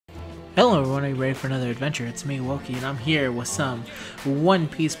Hello everyone, are you ready for another adventure? It's me, Wokey, and I'm here with some One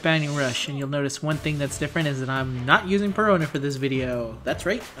Piece Binding Rush, and you'll notice one thing that's different is that I'm not using Perona for this video. That's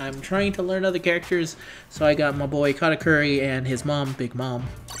right, I'm trying to learn other characters, so I got my boy Katakuri and his mom, Big Mom,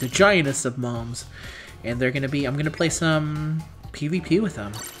 the giantest of moms, and I'm gonna play some PvP with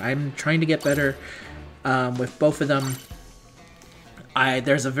them. I'm trying to get better with both of them.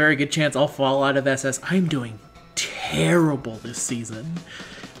 There's a very good chance I'll fall out of SS. I'm doing terrible this season.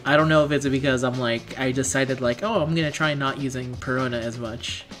 I don't know if it's because I decided oh, I'm gonna try not using Perona as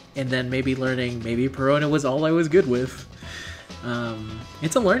much, and then maybe Perona was all I was good with.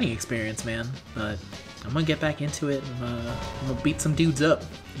 It's a learning experience, man, but I'm gonna get back into it and I'm gonna beat some dudes up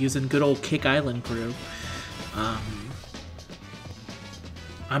using good old Kick Island crew.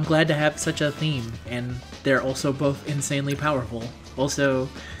 I'm glad to have such a theme, and they're also both insanely powerful. Also,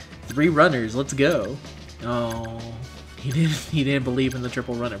 3 runners, let's go. Oh. He didn't believe in the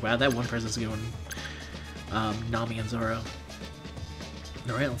triple runner. Wow, that one person's going Nami and Zoro.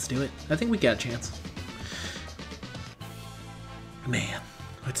 Alright, let's do it. I think we got a chance. Man,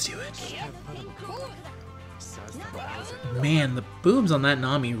 let's do it. Man, the boobs on that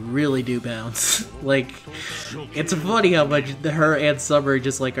Nami really do bounce. It's funny how much her and Summer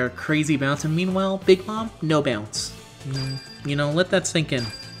just are crazy bouncing. Meanwhile, Big Mom, no bounce. You know, let that sink in.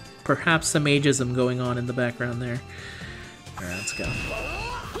 Perhaps some ageism going on in the background there. Alright, let's go.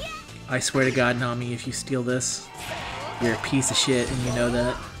 I swear to God, Nami, if you steal this, you're a piece of shit, and you know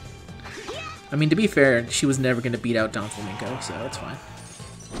that. I mean, to be fair, she was never going to beat out Don Flamingo, so it's fine.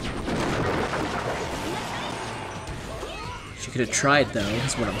 She could have tried, though,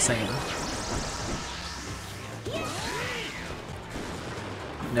 is what I'm saying.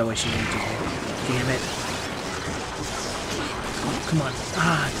 No way she needed to. Damn it. Oh, come on.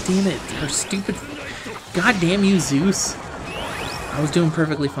 Ah, damn it. Her stupid... God damn you, Zeus. I was doing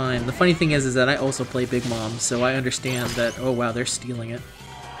perfectly fine. The funny thing is that I also play Big Mom, so I understand that, oh wow, they're stealing it.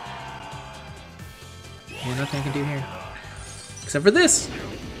 Yeah, nothing I can do here. Except for this!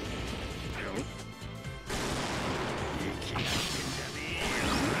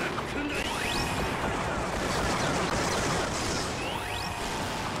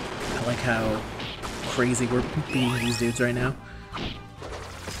 I like how crazy we're beating these dudes right now.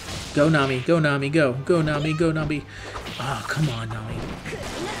 Go Nami, go Nami, go! Go Nami, go Nami! Oh, come on, Nami.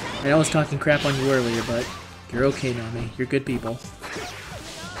 I know I was talking crap on you earlier, but you're okay, Nami. You're good people.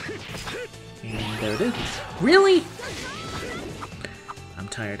 And there it is. Really? I'm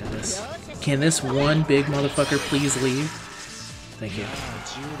tired of this. Can this one big motherfucker please leave? Thank you.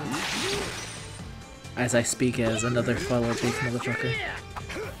 As I speak as another fellow big motherfucker.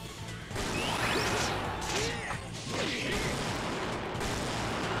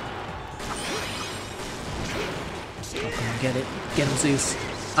 Oh, come on, get it. Get him, Zeus.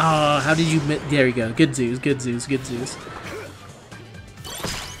 Oh, how did you... There you go. Good Zeus, good Zeus, good Zeus.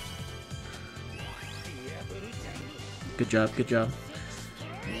 Good job, good job.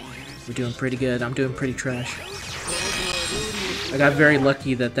 We're doing pretty good. I'm doing pretty trash. I got very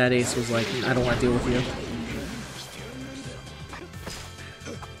lucky that that ace was like, I don't want to deal with you.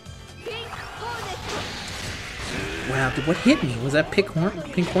 Wow, what hit me? Was that Pink Hornet?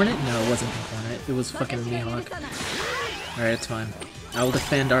 No, it wasn't Pink Hornet. It was fucking Mihawk. Alright, it's fine. I will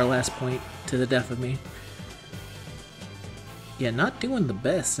defend our last point to the death of me. Yeah, not doing the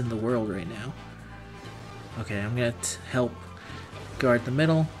best in the world right now. Okay, I'm gonna help guard the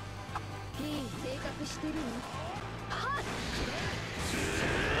middle.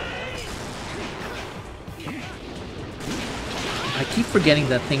 I keep forgetting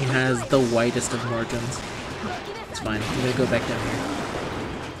that thing has the widest of margins. It's fine, I'm gonna go back down here.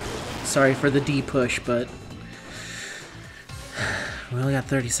 Sorry for the D push, but we only got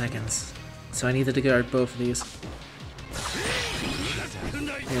 30 seconds, so I needed to guard both of these.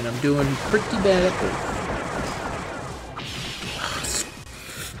 And I'm doing pretty bad at both.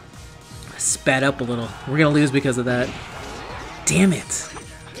 I spat up a little. We're gonna lose because of that. Damn it!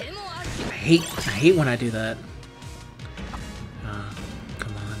 I hate when I do that.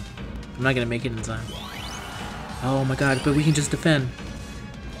 Come on. I'm not gonna make it in time. Oh my god, but we can just defend.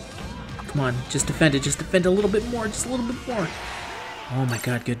 Come on, just defend it. Just defend a little bit more. Just a little bit more. Oh my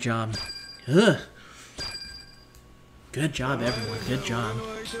god, good job. Ugh. Good job, everyone. Good job.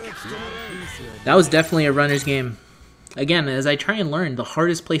 That was definitely a runner's game. Again, as I try and learn, the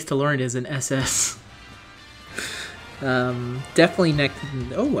hardest place to learn is in SS. Definitely next...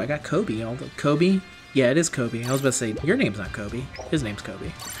 Oh, I got Kobe. Kobe? Yeah, it is Kobe. I was about to say, your name's not Kobe. His name's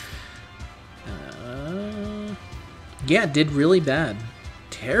Kobe. Yeah, did really bad.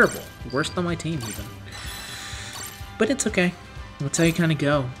 Terrible. Worse than my team, even. But it's okay. That's how you kind of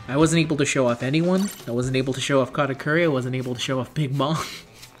go. I wasn't able to show off anyone. I wasn't able to show off Katakuri. I wasn't able to show off Big Mom.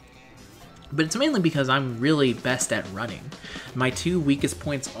 But it's mainly because I'm really best at running. My two weakest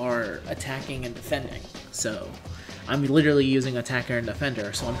points are attacking and defending. So I'm literally using attacker and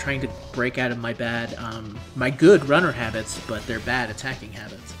defender. So I'm trying to break out of my bad, my good runner habits, but they're bad attacking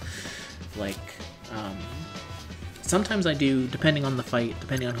habits. Like, sometimes I do, depending on the fight,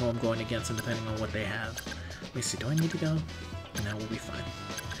 depending on who I'm going against, and depending on what they have. Let me see, do I need to go? No, we'll be fine.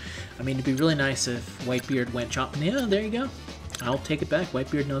 I mean, it'd be really nice if Whitebeard went chopping. Yeah, there you go. I'll take it back.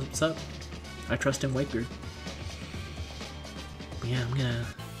 Whitebeard knows what's up. I trust in Whitebeard. But yeah, I'm gonna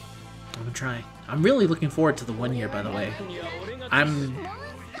try. I'm really looking forward to the 1 year, by the way.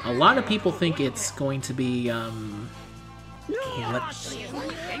 A lot of people think it's going to be,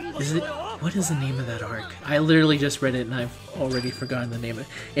 what is the name of that arc? I literally just read it and I've already forgotten the name of it.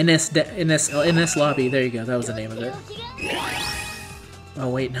 In this lobby, there you go, that was the name of it. Oh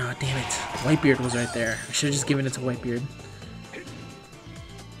wait, no, damn it. Whitebeard was right there. I should have just given it to Whitebeard.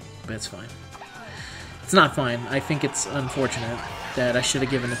 But it's fine. It's not fine. I think it's unfortunate that I should have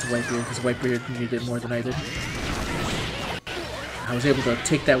given it to Whitebeard because Whitebeard needed it more than I did. I was able to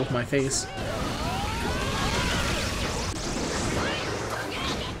take that with my face.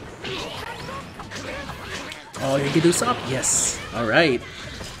 Oh, you can do something? Yes. Alright.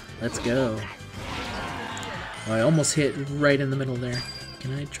 Let's go. Oh, I almost hit right in the middle there.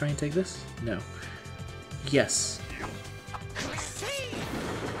 Can I try and take this? No. Yes.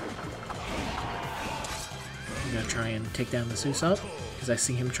 I'm gonna try and take down the Usopp, because I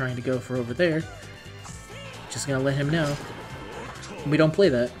see him trying to go for over there. Just gonna let him know. We don't play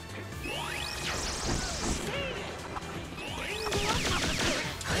that.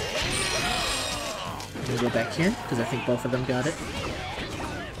 I'm gonna go back here, because I think both of them got it.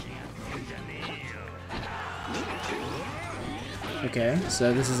 Okay,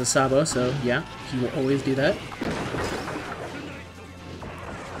 so this is a Sabo, so yeah, he will always do that.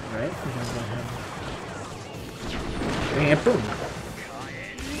 Alright, we're gonna let him... And boom!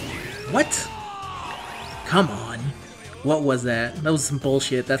 What? Come on. What was that? That was some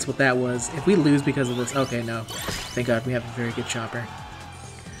bullshit. That's what that was. If we lose because of this... Okay, no. Thank God we have a very good Chopper.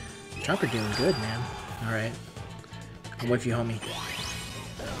 Chopper doing good, man. Alright. I'm with you, homie.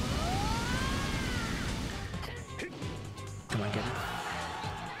 Come on, get it.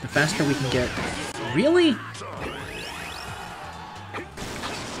 The faster we can get... Really?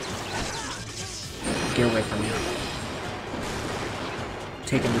 Get away from me.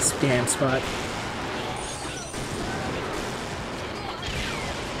 Taking this damn spot.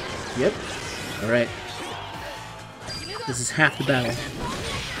 Yep. Alright. This is half the battle.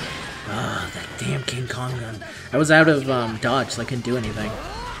 Ah, that damn King Kong gun. I was out of dodge, so I couldn't do anything.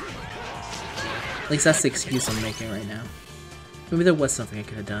 At least that's the excuse I'm making right now. Maybe there was something I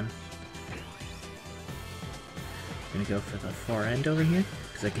could have done. I'm gonna go for the far end over here,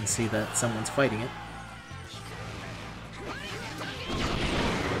 because I can see that someone's fighting it.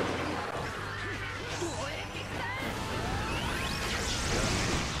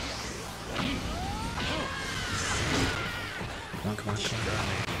 Come on, come on, come on.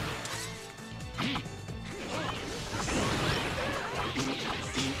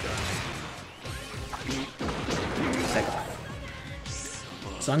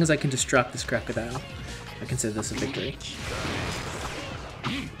 As long as I can destruct this crocodile, I consider this a victory.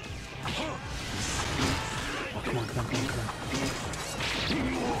 Oh, come on, come on, come on, come on.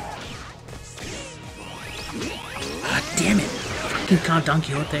 Ah, damn it! Fucking Don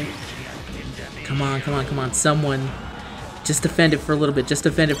Quixote. Come on, come on, come on. Someone. Just defend it for a little bit. Just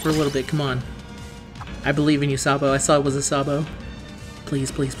defend it for a little bit. Come on. I believe in you, Sabo. I saw it was a Sabo.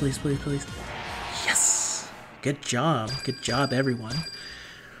 Please, please, please, please, please. Yes! Good job. Good job, everyone.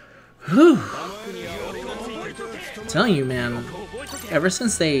 Whew. I'm telling you, man. Ever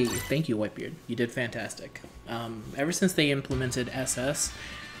since they... Thank you, Whitebeard. You did fantastic. Ever since they implemented SS,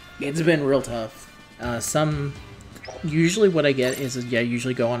 it's been real tough. Usually what I get is, yeah, I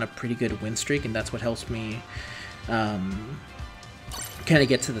usually go on a pretty good win streak, and that's what helps me kind of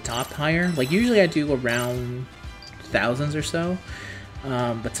get to the top higher. Like, usually I do around thousands or so,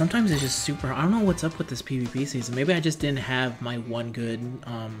 but sometimes it's just super... I don't know what's up with this PvP season. Maybe I just didn't have my one good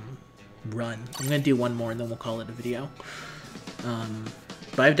run. I'm gonna do one more and then we'll call it a video.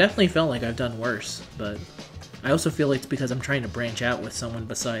 But I've definitely felt like I've done worse, but I also feel like it's because I'm trying to branch out with someone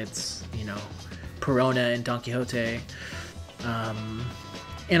besides, you know, Perona and Don Quixote.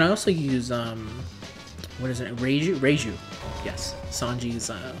 And I also use, what is it? Reiju. Yes.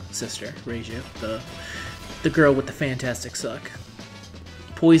 Sanji's sister, Reiju. The girl with the fantastic suck.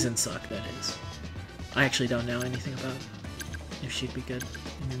 Poison suck, that is. I actually don't know anything about it. if she'd be good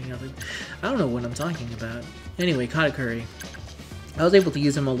in any other. I don't know what I'm talking about. Anyway, Katakuri. I was able to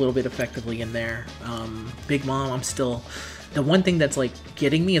use him a little bit effectively in there. Big Mom, I'm still... The one thing that's like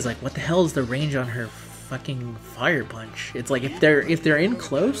getting me is like, what the hell is the range on her fucking fire punch? It's like if they're in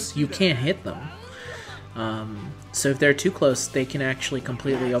close, you can't hit them. So if they're too close, they can actually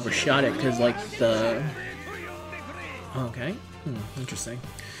completely overshot it because like the... Okay, interesting.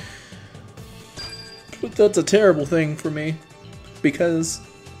 But that's a terrible thing for me because...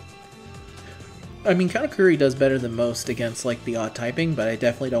 I mean, Katakuri does better than most against like the odd typing, but I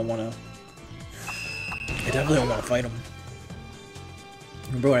definitely don't want to... I definitely don't want to fight him.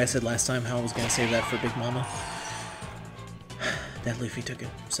 Remember what I said last time, how I was going to save that for Big Mama? That Luffy took it,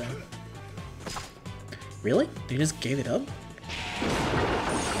 so... Really? They just gave it up?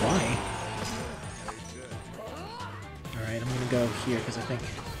 Why? Alright, I'm going to go here, because I think...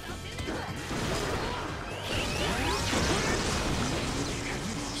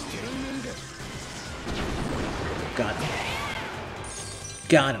 Got him.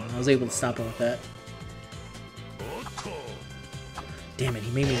 Got him! I was able to stop him with that. Damn it,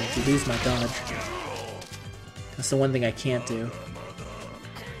 he made me lose my dodge. That's the one thing I can't do.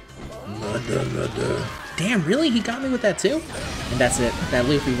 Damn, really? He got me with that too? And that's it. That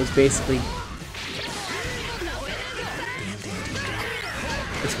Luffy was basically... Damn.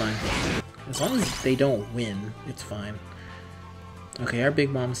 It's fine. As long as they don't win, it's fine. Okay, our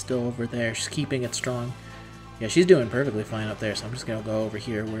Big Mom's still over there. She's keeping it strong. Yeah, she's doing perfectly fine up there, so I'm just gonna go over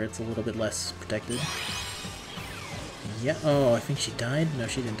here where it's a little bit less protected. Yeah, oh, I think she died? No,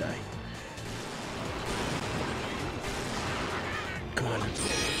 she didn't die. Come on.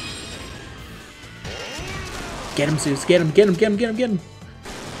 Get him, Zeus. Get him, get him, get him, get him, get him.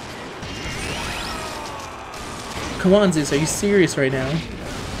 Come on, Zeus. Are you serious right now?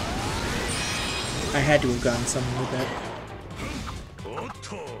 I had to have gotten something with that.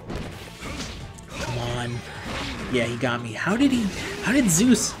 Come on. Yeah, he got me. How did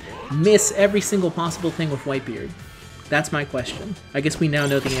Zeus miss every single possible thing with Whitebeard? That's my question. I guess we now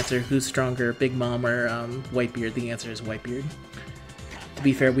know the answer. Who's stronger, Big Mom or Whitebeard? The answer is Whitebeard. To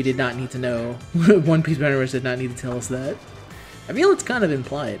be fair, we did not need to know. One Piece Banner Rush did not need to tell us that. I feel it's kind of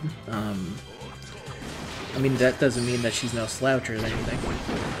implied. I mean, that doesn't mean that she's no slouch or anything.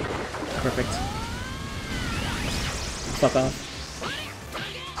 Perfect. Fuck off.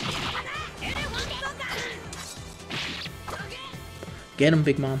 Get him,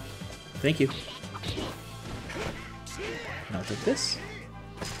 Big Mom. Thank you. And I'll take this.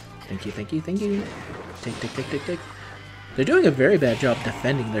 Thank you, thank you, thank you. Take, take, take, take, take. They're doing a very bad job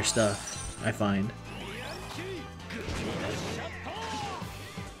defending their stuff, I find.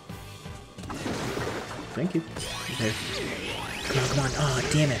 Thank you. There. Come on, come on. Oh,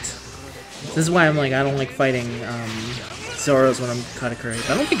 damn it. This is why I'm like, I don't like fighting Zoros when I'm Katakuri.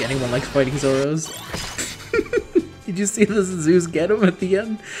 I don't think anyone likes fighting Zoros. Did you see the Zeus get him at the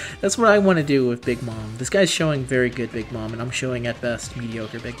end? That's what I want to do with Big Mom. This guy's showing very good Big Mom, and I'm showing at best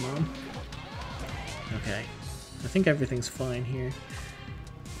mediocre Big Mom. Okay. I think everything's fine here.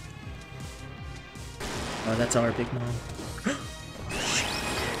 Oh, that's our Big Mom.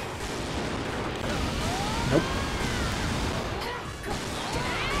 Nope.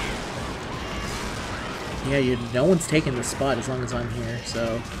 Yeah, no one's taking the spot as long as I'm here,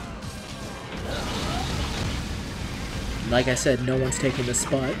 so... Like I said, no one's taking the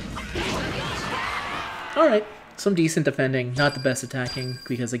spot. Alright, some decent defending, not the best attacking,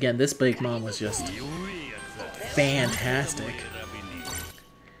 because again, this Big Mom was just fantastic.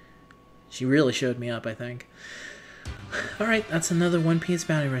 She really showed me up, I think. Alright, that's another One Piece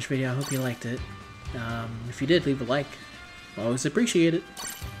Bounty Rush video. I hope you liked it. If you did, leave a like. Always appreciate it.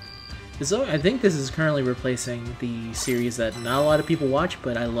 So I think this is currently replacing the series that not a lot of people watch,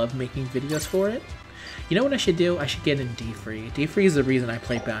 but I love making videos for it. You know what I should do? I should get in D-Free. D-Free is the reason I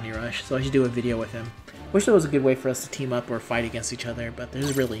play Bounty Rush, so I should do a video with him. Wish there was a good way for us to team up or fight against each other, but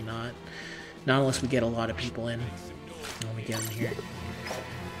there's really not. Not unless we get a lot of people in. When we get in here.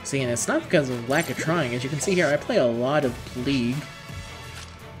 See, and it's not because of lack of trying. As you can see here, I play a lot of League.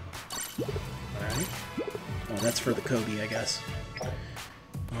 Alright. Oh, that's for the Kobe, I guess.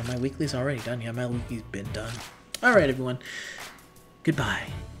 Oh, my weekly's already done. Yeah, my weekly's been done. Alright, everyone.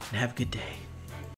 Goodbye, and have a good day.